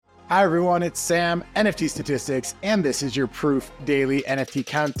Hi everyone, it's Sam, NFT Statistics, and this is your Proof Daily NFT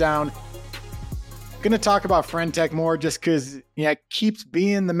Countdown. Going to talk about friend tech more just because it keeps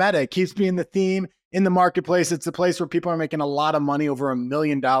being the meta, it keeps being the theme in the marketplace. It's the place where people are making a lot of money, over $1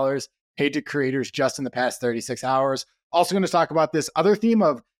 million paid to creators just in the past 36 hours. Also going to talk about this other theme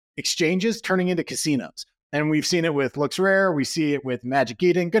of exchanges turning into casinos. And we've seen it with LooksRare, we see it with Magic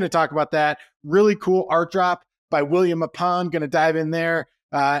Eden. Going to talk about that. Really cool art drop by William Mapan. Going to dive in there.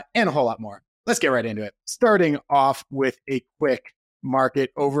 And a whole lot more. Let's get right into it. Starting off with a quick market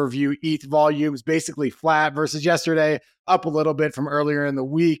overview. ETH volumes basically flat versus yesterday, up a little bit from earlier in the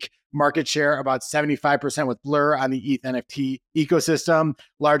week. Market share about 75% with Blur on the ETH NFT ecosystem.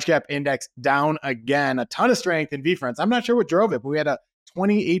 Large cap index down again. A ton of strength in VFriends. I'm not sure what drove it, but we had a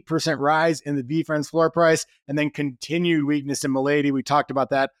 28% rise in the VFriends floor price and then continued weakness in Milady. We talked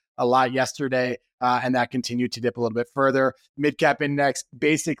about that a lot yesterday. And that continued to dip a little bit further. Mid-cap index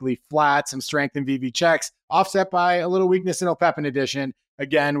basically flat, some strength in VV checks, offset by a little weakness in OPEP edition.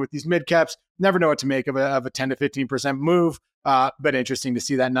 Again, with these mid-caps, never know what to make of a 10 to 15% move, but interesting to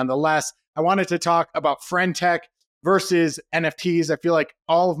see that nonetheless. I wanted to talk about friend tech versus NFTs. I feel like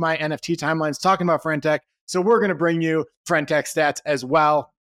all of my NFT timelines talking about friend tech, so we're going to bring you friend tech stats as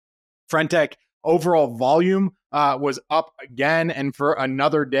well. Friend tech overall volume was up again, and for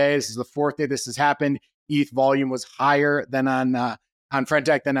another day. This is the fourth day this has happened. ETH volume was higher than on friend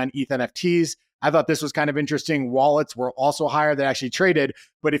tech than on ETH NFTs. I thought this was kind of interesting. Wallets were also higher than actually traded.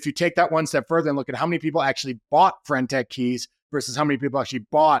 But if you take that one step further and look at how many people actually bought friend tech keys versus how many people actually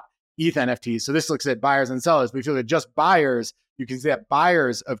bought ETH NFTs. So this looks at buyers and sellers. But if you look at just buyers, you can see that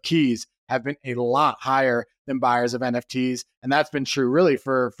buyers of keys have been a lot higher than buyers of NFTs. And that's been true really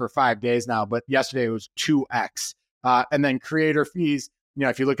for 5 days now. But yesterday it was 2x. And then creator fees,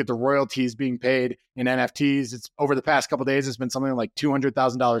 if you look at the royalties being paid in NFTs, it's over the past couple of days, it's been something like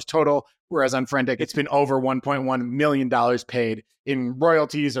 $200,000 total. Whereas on friend tech, it's been over $1.1 million paid in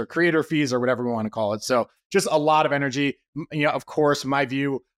royalties or creator fees or whatever we want to call it. So just a lot of energy. Of course, my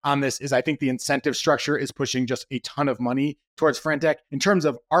view on this is I think the incentive structure is pushing just a ton of money towards friend tech. In terms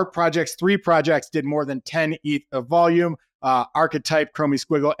of art projects, 3 projects did more than 10 ETH of volume, Archetype, Chromie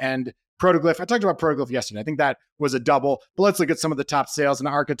Squiggle, and Protoglyph. I talked about Protoglyph yesterday. I think that was a double, but let's look at some of the top sales. An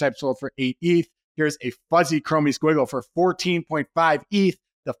Archetype sold for 8 ETH. Here's a fuzzy Chromie Squiggle for 14.5 ETH.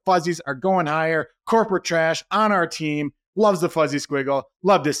 The fuzzies are going higher. Corporate trash on our team. Loves the fuzzy squiggle.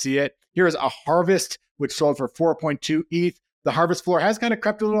 Love to see it. Here's a Harvest, which sold for 4.2 ETH. The Harvest floor has kind of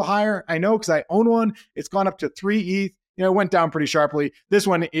crept a little higher. I know because I own one. It's gone up to 3 ETH. It went down pretty sharply. This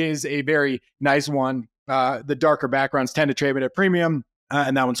one is a very nice one. The darker backgrounds tend to trade at a premium.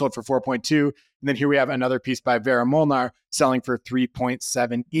 And that one sold for 4.2. And then here we have another piece by Vera Molnar selling for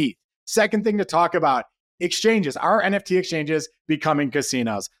 3.7 ETH. Second thing to talk about, exchanges. Are NFT exchanges becoming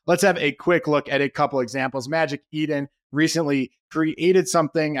casinos? Let's have a quick look at a couple examples. Magic Eden recently created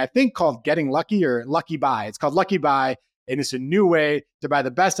something, I think, called Getting Lucky or Lucky Buy. It's called Lucky Buy, and it's a new way to buy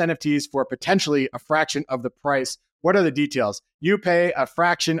the best NFTs for potentially a fraction of the price. What are the details? You pay a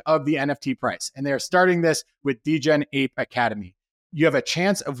fraction of the NFT price, and they're starting this with Degen Ape Academy. You have a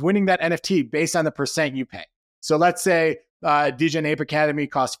chance of winning that NFT based on the percent you pay. So let's say Degen Ape Academy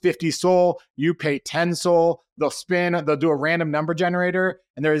costs 50 SOL, you pay 10 SOL, they'll do a random number generator,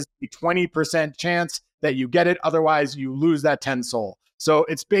 and there is a 20% chance that you get it. Otherwise, you lose that 10 SOL. So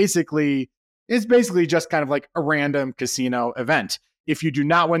it's basically just kind of like a random casino event. If you do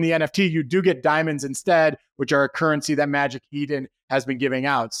not win the NFT, you do get diamonds instead, which are a currency that Magic Eden has been giving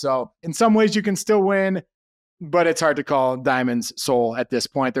out. So in some ways, you can still win, but it's hard to call diamonds SOL at this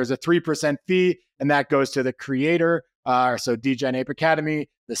point. There's a 3% fee, and that goes to the creator. So Degen Ape Academy,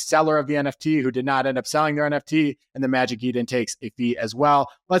 the seller of the NFT who did not end up selling their NFT, and the Magic Eden takes a fee as well.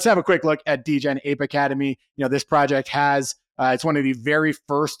 Let's have a quick look at Degen Ape Academy. This project has, it's one of the very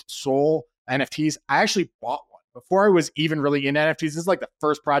first SOL NFTs. I actually bought one before I was even really in NFTs. This is like the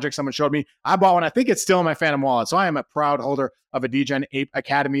first project someone showed me. I bought one. I think it's still in my Phantom wallet. So I am a proud holder of a Degen Ape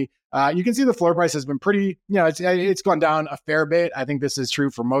Academy. You can see the floor price has been pretty, it's gone down a fair bit. I think this is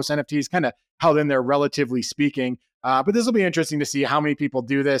true for most NFTs, kind of held in there relatively speaking. But this will be interesting to see how many people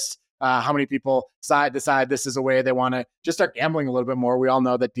do this, how many people decide this is a way they want to just start gambling a little bit more. We all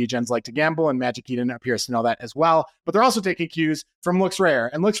know that Degens like to gamble, and Magic Eden appears to know that as well. But they're also taking cues from LooksRare,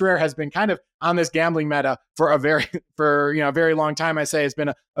 and LooksRare has been kind of on this gambling meta for a very long time. I say it's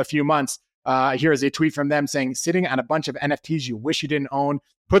been a few months. Here is a tweet from them saying, sitting on a bunch of NFTs you wish you didn't own,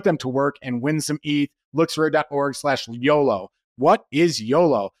 put them to work and win some ETH. Looksrare.org/YOLO. What is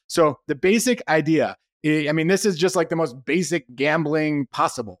YOLO? So the basic idea I mean, this is just like the most basic gambling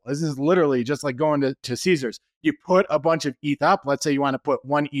possible. This is literally just like going to Caesars. You put a bunch of ETH up. Let's say you want to put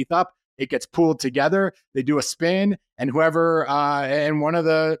one ETH up. It gets pooled together. They do a spin, and whoever and one of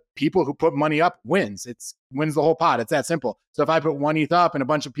the people who put money up wins. It's wins the whole pot. It's that simple. So if I put one ETH up and a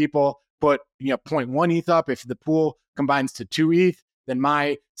bunch of people put 0.1 ETH up, if the pool combines to 2 ETH, then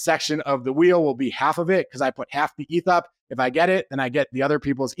my section of the wheel will be half of it because I put half the ETH up. If I get it, then I get the other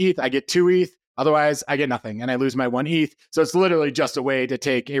people's ETH. I get 2 ETH. Otherwise, I get nothing and I lose my 1 ETH. So it's literally just a way to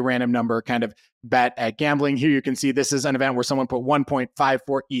take a random number kind of bet at gambling. Here you can see this is an event where someone put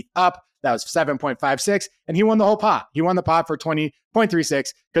 1.54 ETH up. That was 7.56. And he won the whole pot. He won the pot for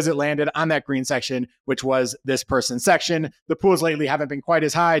 20.36 because it landed on that green section, which was this person's section. The pools lately haven't been quite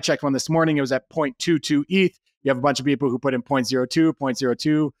as high. I checked one this morning. It was at 0.22 ETH. You have a bunch of people who put in 0.02,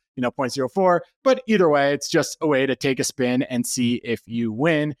 0.02, 0.04. But either way, it's just a way to take a spin and see if you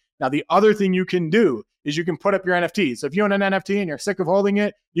win. Now, the other thing you can do is you can put up your NFT. So if you own an NFT and you're sick of holding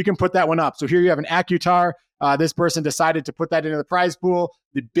it, you can put that one up. So here you have an Accutar. This person decided to put that into the prize pool.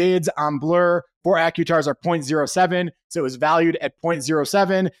 The bids on Blur for Accutars are 0.07. So it was valued at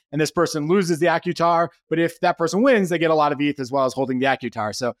 0.07. And this person loses the Accutar. But if that person wins, they get a lot of ETH as well as holding the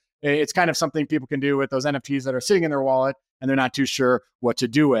Accutar. So it's kind of something people can do with those NFTs that are sitting in their wallet and they're not too sure what to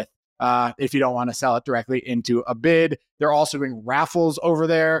do with. If you don't want to sell it directly into a bid. They're also doing raffles over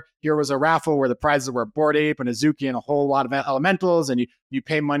there. Here was a raffle where the prizes were a Bored Ape, and Azuki, and a whole lot of elementals, and you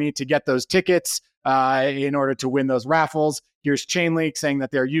pay money to get those tickets in order to win those raffles. Here's Chainlink saying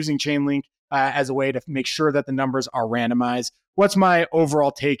that they're using Chainlink as a way to make sure that the numbers are randomized. What's my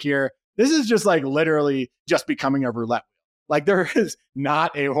overall take here? This is just like literally just becoming a roulette. Like there is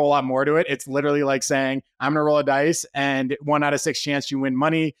not a whole lot more to it. It's literally like saying, I'm going to roll a dice and 1 out of 6 chance you win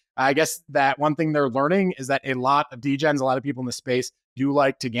money. I guess that one thing they're learning is that a lot of degens, a lot of people in the space do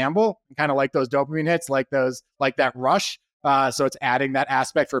like to gamble, kind of like those dopamine hits, like that rush. So it's adding that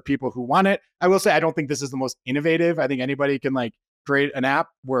aspect for people who want it. I will say, I don't think this is the most innovative. I think anybody can like create an app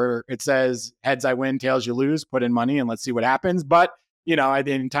where it says heads I win, tails you lose, put in money and let's see what happens. But,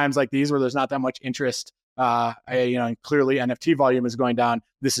 in times like these where there's not that much interest, and clearly NFT volume is going down.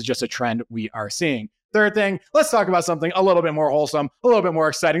 This is just a trend we are seeing. Third thing, let's talk about something a little bit more wholesome, a little bit more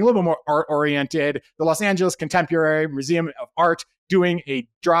exciting, a little bit more art-oriented. The Los Angeles Contemporary Museum of Art doing a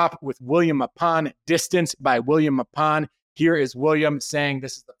drop with William Mapan, Distance by William Mapan. Here is William saying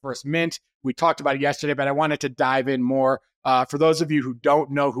this is the first mint. We talked about it yesterday, but I wanted to dive in more. For those of you who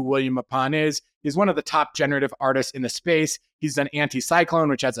don't know who William Mapan is, he's one of the top generative artists in the space. He's done Anti-Cyclone,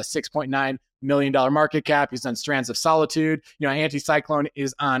 which has a $6.9 million market cap. He's done Strands of Solitude. Anti-Cyclone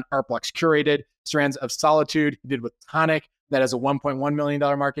is on Artblocks Curated. Strands of Solitude he did with Tonic. That has a $1.1 million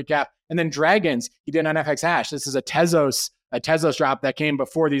market cap. And then Dragons, he did on FX Hash. This is a Tezos drop that came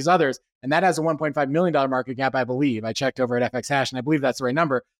before these others. And that has a $1.5 million market cap, I believe. I checked over at FX Hash, and I believe that's the right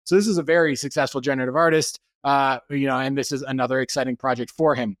number. So this is a very successful generative artist, and this is another exciting project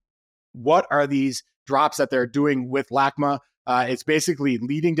for him. What are these drops that they're doing with LACMA? It's basically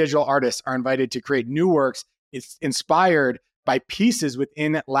leading digital artists are invited to create new works. It's inspired by pieces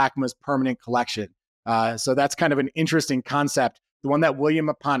within LACMA's permanent collection. So that's kind of an interesting concept. The one that William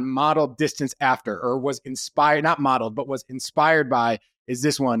Mapan modeled Distance after, or was inspired, not modeled, but was inspired by, is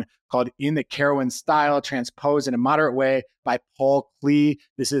this one called In the Carowin Style, transposed in a moderate way by Paul Klee.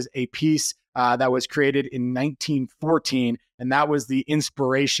 This is a piece that was created in 1914, and that was the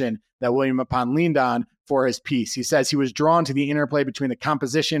inspiration that William Mapan leaned on for his piece. He says he was drawn to the interplay between the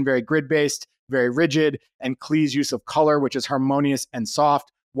composition, very grid-based, very rigid, and Klee's use of color, which is harmonious and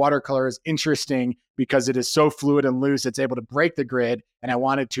soft. Watercolor is interesting because it is so fluid and loose, it's able to break the grid, and I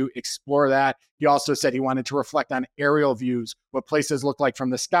wanted to explore that. He also said he wanted to reflect on aerial views, what places look like from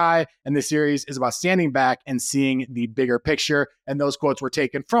the sky, and this series is about standing back and seeing the bigger picture, and those quotes were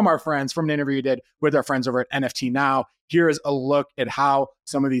taken from our friends, from an interview we did with our friends over at NFT Now. Here is a look at how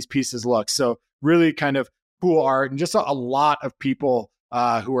some of these pieces look. So really kind of cool art, and just a lot of people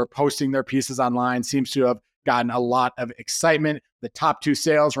who are posting their pieces online. Seems to have gotten a lot of excitement. The top 2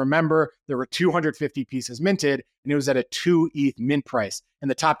 sales, remember, there were 250 pieces minted, and it was at a 2 ETH mint price. And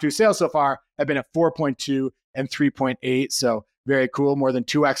the top 2 sales so far have been at 4.2 and 3.8. So very cool, more than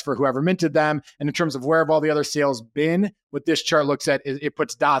 2x for whoever minted them. And in terms of where have all the other sales been, what this chart looks at is it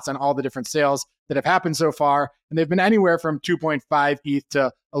puts dots on all the different sales that have happened so far. And they've been anywhere from 2.5 ETH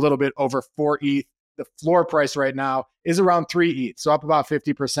to a little bit over 4 ETH. The floor price right now is around 3 ETH, so up about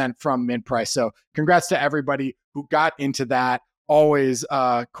 50% from mint price. So congrats to everybody who got into that. Always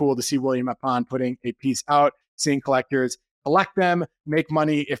cool to see William Mapan putting a piece out, seeing collectors collect them, make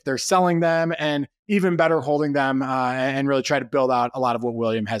money if they're selling them. And, even better holding them and really try to build out a lot of what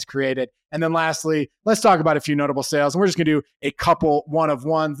William has created. And then lastly, let's talk about a few notable sales. And we're just going to do a couple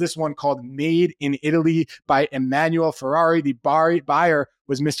one-of-ones. This one called Made in Italy by Emmanuel Ferrari. The buyer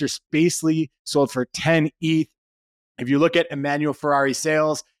was Mr. Spacely, sold for 10 ETH. If you look at Emmanuel Ferrari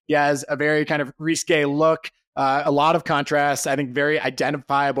sales, he has a very kind of risque look. A lot of contrast, I think very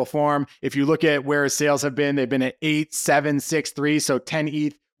identifiable form. If you look at where his sales have been, they've been at 8, 7, 6, 3, so 10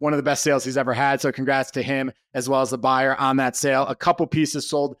 ETH, one of the best sales he's ever had. So congrats to him as well as the buyer on that sale. A couple pieces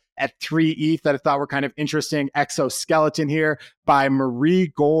sold at 3 ETH that I thought were kind of interesting. Exoskeleton here by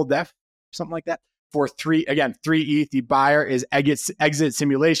Marie Goldeff, something like that, for 3 ETH. The buyer is Exit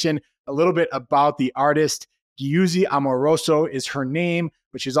Simulation. A little bit about the artist. Giusy Amoroso is her name,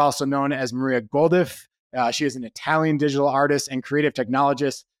 but she's also known as Maria Goldeff. She is an Italian digital artist and creative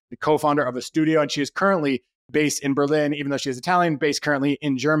technologist, the co-founder of a studio, and she is currently based in Berlin, even though she is Italian, based currently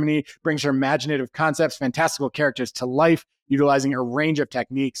in Germany, brings her imaginative concepts, fantastical characters to life, utilizing a range of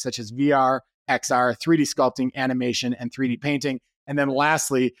techniques such as VR, XR, 3D sculpting, animation, and 3D painting. And then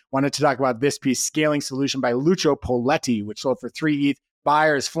lastly, wanted to talk about this piece, Scaling Solution by Lucio Poletti, which sold for 3 ETH.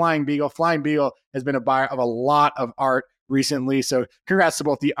 Buyer is Flying Beagle. Flying Beagle has been a buyer of a lot of art recently. So congrats to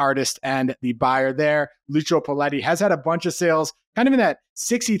both the artist and the buyer there. Lucio Poletti has had a bunch of sales kind of in that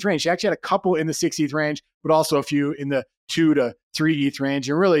 6 ETH range. She actually had a couple in the 6 ETH range, but also a few in the 2 to 3 ETH range.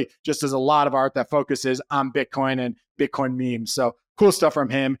 And really just does a lot of art that focuses on Bitcoin and Bitcoin memes. So cool stuff from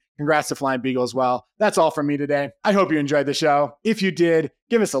him. Congrats to Flying Beagle as well. That's all from me today. I hope you enjoyed the show. If you did,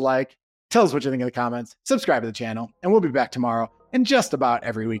 give us a like. Tell us what you think in the comments. Subscribe to the channel. And we'll be back tomorrow and just about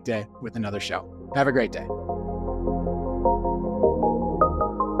every weekday with another show. Have a great day.